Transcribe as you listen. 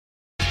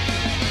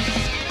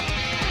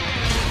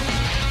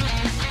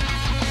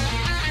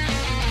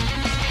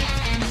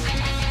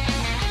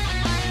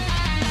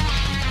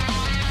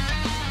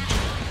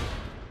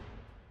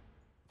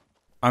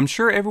I'm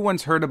sure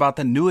everyone's heard about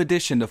the new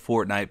addition to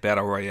Fortnite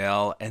Battle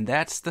Royale, and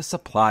that's the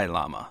Supply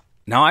Llama.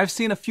 Now, I've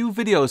seen a few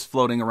videos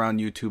floating around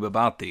YouTube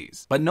about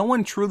these, but no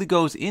one truly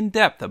goes in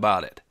depth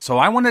about it. So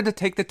I wanted to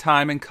take the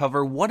time and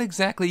cover what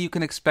exactly you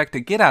can expect to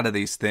get out of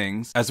these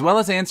things, as well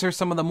as answer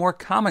some of the more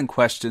common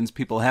questions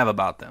people have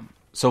about them.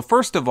 So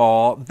first of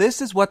all,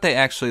 this is what they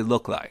actually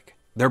look like.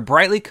 They're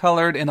brightly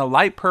colored in a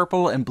light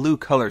purple and blue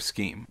color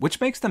scheme,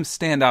 which makes them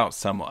stand out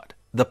somewhat.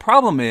 The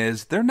problem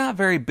is, they're not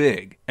very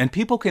big, and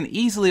people can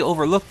easily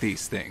overlook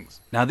these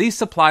things. Now, these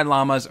supply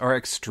llamas are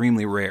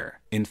extremely rare.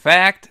 In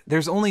fact,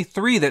 there's only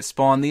 3 that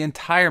spawn the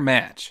entire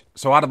match.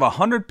 So out of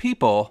 100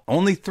 people,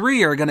 only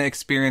 3 are going to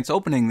experience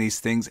opening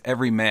these things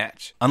every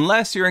match,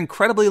 unless you're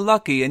incredibly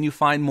lucky and you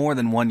find more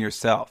than one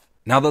yourself.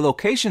 Now, the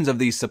locations of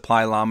these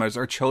supply llamas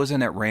are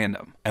chosen at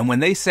random, and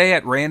when they say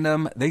at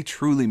random, they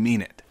truly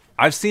mean it.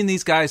 I've seen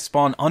these guys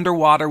spawn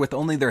underwater with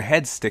only their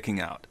heads sticking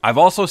out. I've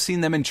also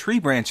seen them in tree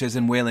branches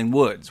in Wailing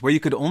Woods, where you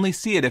could only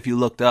see it if you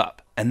looked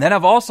up. And then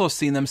I've also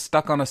seen them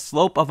stuck on a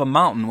slope of a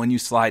mountain when you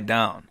slide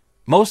down.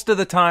 Most of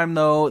the time,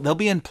 though, they'll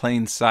be in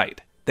plain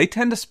sight. They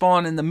tend to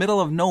spawn in the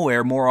middle of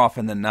nowhere more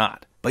often than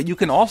not. But you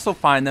can also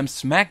find them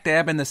smack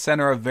dab in the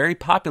center of very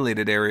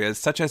populated areas,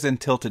 such as in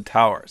Tilted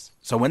Towers.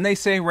 So when they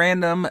say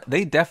random,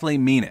 they definitely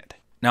mean it.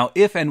 Now,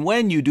 if and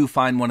when you do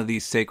find one of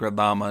these sacred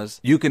llamas,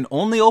 you can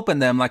only open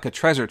them like a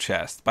treasure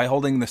chest by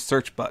holding the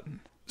search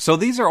button. So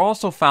these are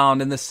also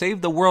found in the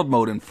Save the World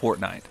mode in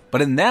Fortnite, but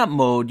in that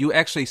mode you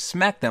actually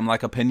smack them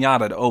like a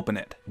piñata to open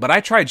it. But I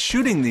tried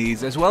shooting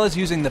these as well as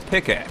using the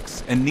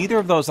pickaxe, and neither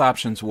of those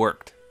options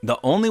worked. The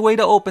only way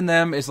to open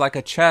them is like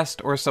a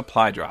chest or a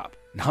supply drop.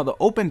 Now, the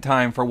open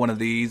time for one of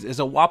these is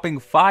a whopping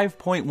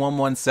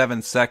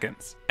 5.117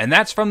 seconds. And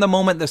that's from the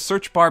moment the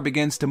search bar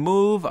begins to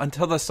move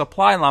until the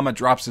supply llama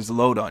drops his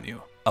load on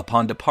you.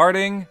 Upon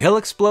departing, he'll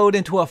explode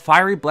into a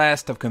fiery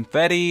blast of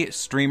confetti,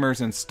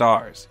 streamers, and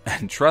stars.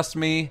 And trust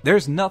me,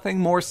 there's nothing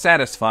more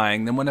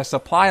satisfying than when a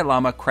supply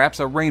llama craps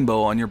a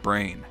rainbow on your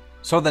brain.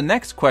 So the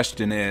next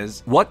question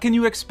is, what can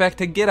you expect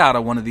to get out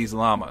of one of these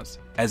llamas?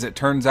 As it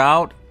turns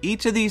out,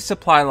 each of these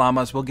supply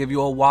llamas will give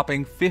you a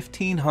whopping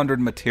 1,500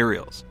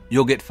 materials.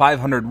 You'll get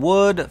 500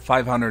 wood,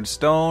 500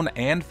 stone,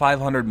 and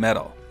 500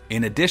 metal.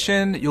 In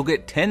addition, you'll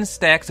get 10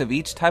 stacks of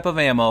each type of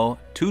ammo,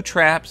 2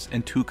 traps,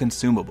 and 2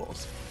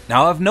 consumables.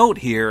 Now of note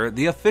here,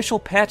 the official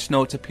patch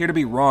notes appear to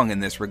be wrong in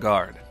this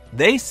regard.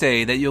 They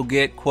say that you'll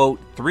get, quote,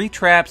 3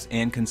 traps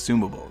and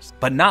consumables.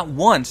 But not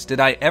once did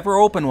I ever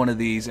open one of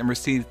these and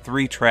receive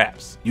 3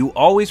 traps. You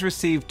always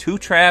receive 2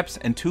 traps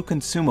and 2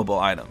 consumable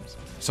items.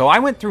 So I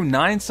went through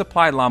 9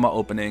 supply llama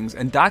openings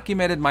and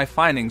documented my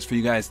findings for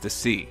you guys to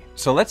see.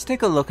 So let's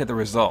take a look at the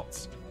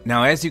results.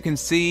 Now, as you can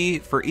see,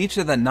 for each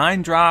of the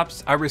 9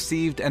 drops, I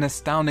received an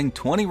astounding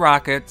 20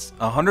 rockets,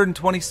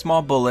 120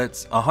 small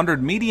bullets,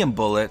 100 medium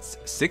bullets,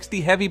 60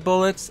 heavy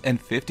bullets,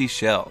 and 50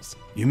 shells.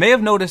 You may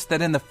have noticed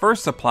that in the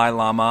first supply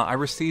llama, I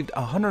received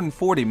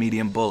 140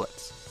 medium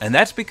bullets. And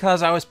that's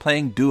because I was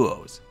playing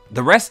duos.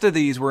 The rest of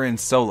these were in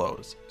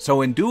solos.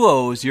 So in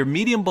duos, your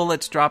medium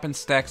bullets drop in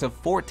stacks of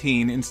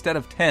 14 instead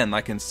of 10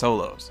 like in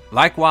solos.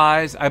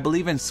 Likewise, I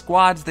believe in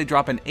squads they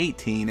drop in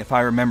 18 if I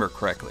remember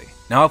correctly.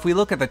 Now if we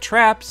look at the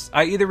traps,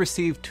 I either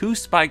received 2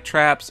 spike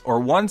traps or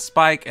 1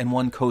 spike and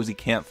 1 cozy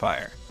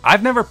campfire.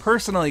 I've never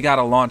personally got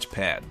a launch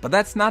pad, but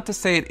that's not to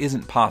say it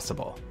isn't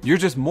possible. You're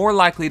just more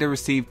likely to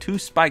receive 2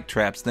 spike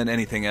traps than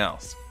anything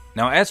else.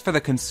 Now as for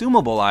the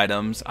consumable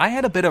items, I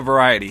had a bit of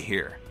variety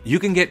here. You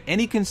can get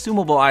any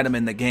consumable item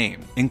in the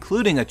game,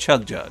 including a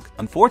chug jug.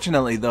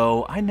 Unfortunately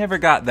though, I never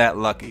got that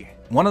lucky.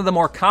 One of the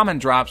more common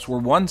drops were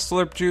 1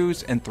 slurp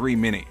juice and 3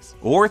 minis,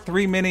 or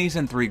 3 minis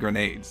and 3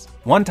 grenades.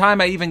 One time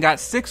I even got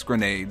 6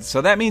 grenades, so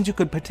that means you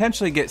could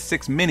potentially get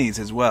 6 minis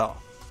as well.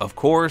 Of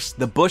course,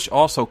 the bush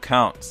also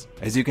counts.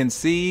 As you can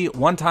see,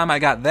 one time I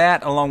got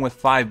that along with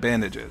 5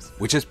 bandages,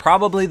 which is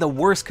probably the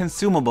worst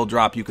consumable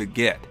drop you could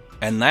get.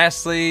 And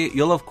lastly,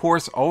 you'll of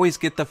course always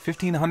get the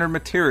 1,500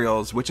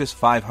 materials, which is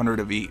 500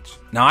 of each.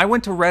 Now I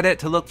went to Reddit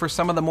to look for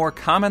some of the more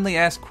commonly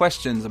asked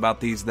questions about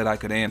these that I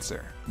could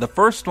answer. The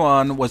first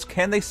one was,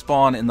 can they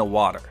spawn in the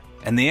water?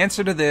 And the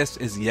answer to this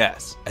is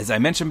yes. As I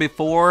mentioned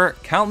before,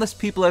 countless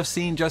people have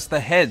seen just the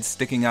heads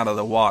sticking out of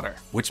the water,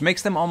 which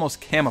makes them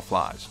almost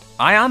camouflaged.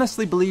 I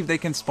honestly believe they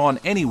can spawn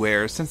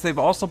anywhere since they've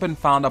also been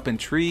found up in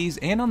trees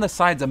and on the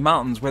sides of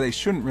mountains where they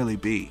shouldn't really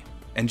be.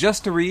 And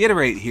just to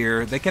reiterate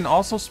here, they can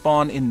also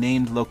spawn in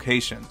named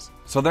locations,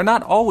 so they're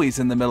not always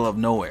in the middle of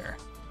nowhere.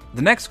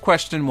 The next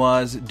question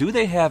was, do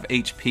they have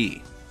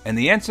HP? And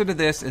the answer to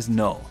this is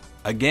no.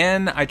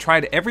 Again, I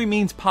tried every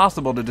means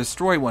possible to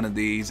destroy one of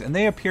these, and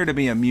they appear to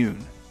be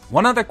immune.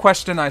 One other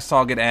question I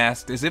saw get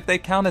asked is if they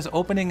count as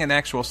opening an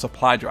actual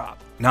supply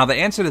drop. Now the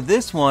answer to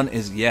this one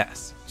is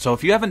yes. So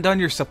if you haven't done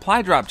your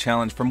supply drop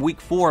challenge from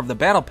week 4 of the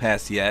Battle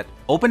Pass yet,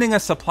 opening a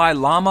supply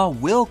llama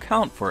will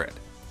count for it.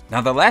 Now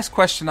the last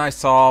question I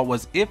saw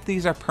was if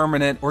these are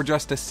permanent or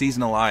just a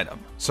seasonal item.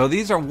 So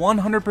these are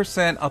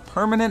 100% a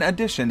permanent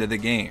addition to the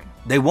game.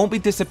 They won't be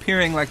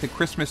disappearing like the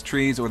Christmas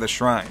trees or the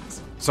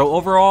shrines. So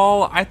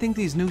overall, I think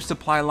these new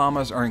supply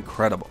llamas are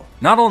incredible.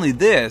 Not only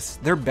this,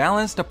 they're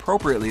balanced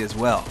appropriately as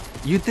well.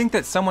 You'd think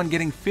that someone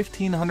getting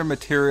 1500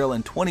 material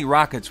and 20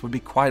 rockets would be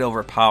quite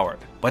overpowered,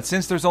 but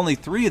since there's only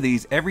 3 of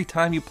these every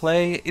time you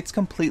play, it's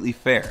completely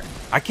fair.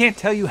 I can't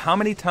tell you how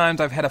many times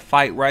I've had a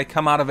fight where I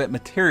come out of it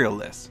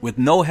materialless, with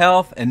no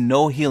health and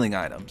no healing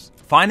items.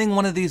 Finding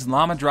one of these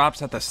llama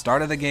drops at the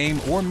start of the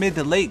game or mid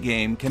to late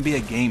game can be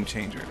a game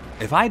changer.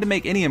 If I had to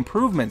make any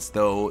improvements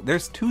though,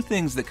 there's 2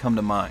 things that come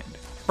to mind.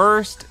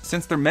 First,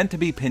 since they're meant to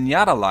be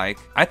piñata-like,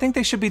 I think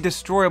they should be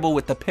destroyable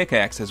with the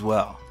pickaxe as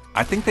well.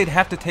 I think they'd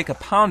have to take a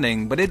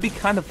pounding, but it'd be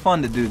kind of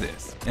fun to do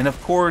this. And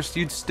of course,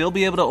 you'd still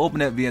be able to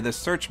open it via the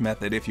search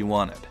method if you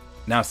wanted.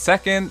 Now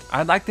second,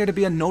 I'd like there to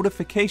be a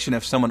notification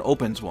if someone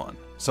opens one.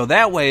 So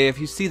that way, if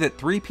you see that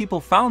 3 people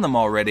found them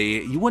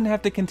already, you wouldn't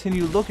have to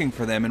continue looking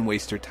for them and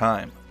waste your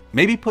time.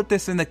 Maybe put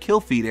this in the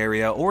kill feed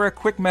area or a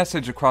quick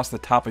message across the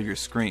top of your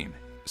screen.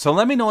 So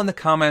let me know in the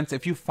comments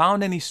if you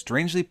found any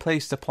strangely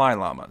placed supply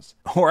llamas,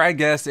 or I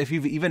guess if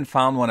you've even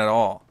found one at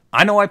all.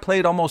 I know I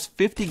played almost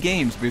 50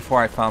 games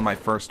before I found my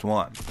first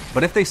one,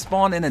 but if they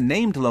spawn in a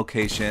named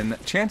location,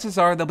 chances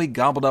are they'll be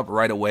gobbled up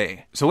right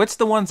away. So it's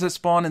the ones that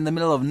spawn in the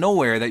middle of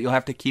nowhere that you'll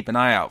have to keep an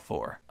eye out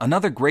for.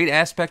 Another great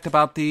aspect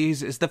about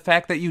these is the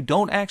fact that you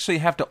don't actually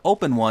have to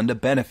open one to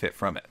benefit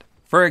from it.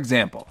 For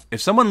example, if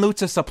someone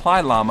loots a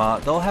supply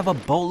llama, they'll have a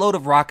boatload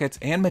of rockets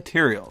and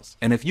materials,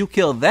 and if you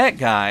kill that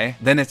guy,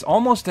 then it's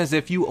almost as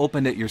if you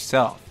opened it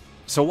yourself.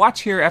 So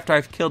watch here after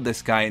I've killed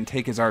this guy and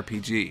take his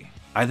RPG.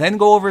 I then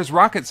go over his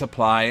rocket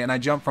supply and I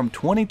jump from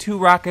 22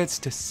 rockets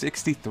to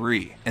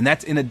 63, and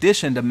that's in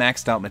addition to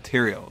maxed out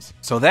materials.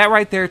 So that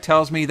right there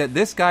tells me that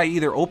this guy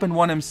either opened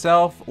one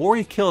himself or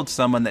he killed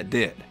someone that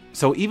did.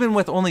 So even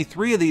with only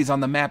 3 of these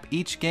on the map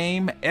each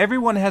game,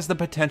 everyone has the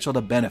potential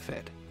to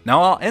benefit.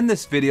 Now I'll end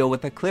this video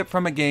with a clip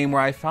from a game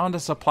where I found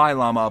a supply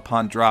llama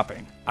upon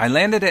dropping. I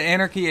landed at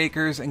Anarchy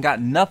Acres and got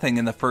nothing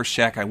in the first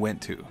shack I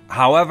went to.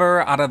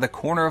 However, out of the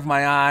corner of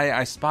my eye,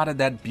 I spotted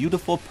that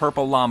beautiful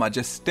purple llama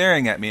just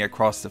staring at me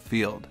across the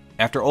field.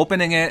 After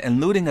opening it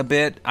and looting a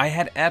bit, I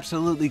had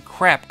absolutely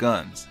crap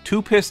guns.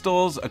 2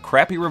 pistols, a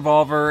crappy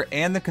revolver,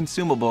 and the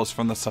consumables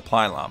from the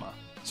supply llama.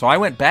 So I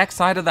went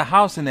backside of the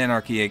house in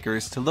Anarchy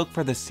Acres to look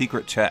for the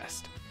secret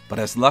chest. But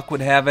as luck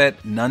would have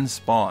it, none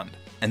spawned.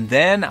 And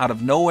then, out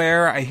of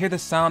nowhere, I hear the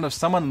sound of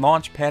someone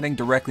launch padding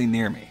directly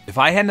near me. If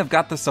I hadn't have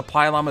got the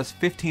supply llama's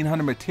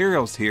 1500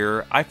 materials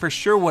here, I for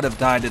sure would have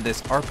died to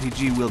this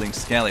RPG wielding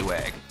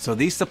scallywag. So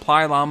these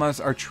supply llamas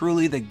are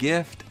truly the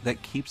gift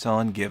that keeps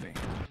on giving.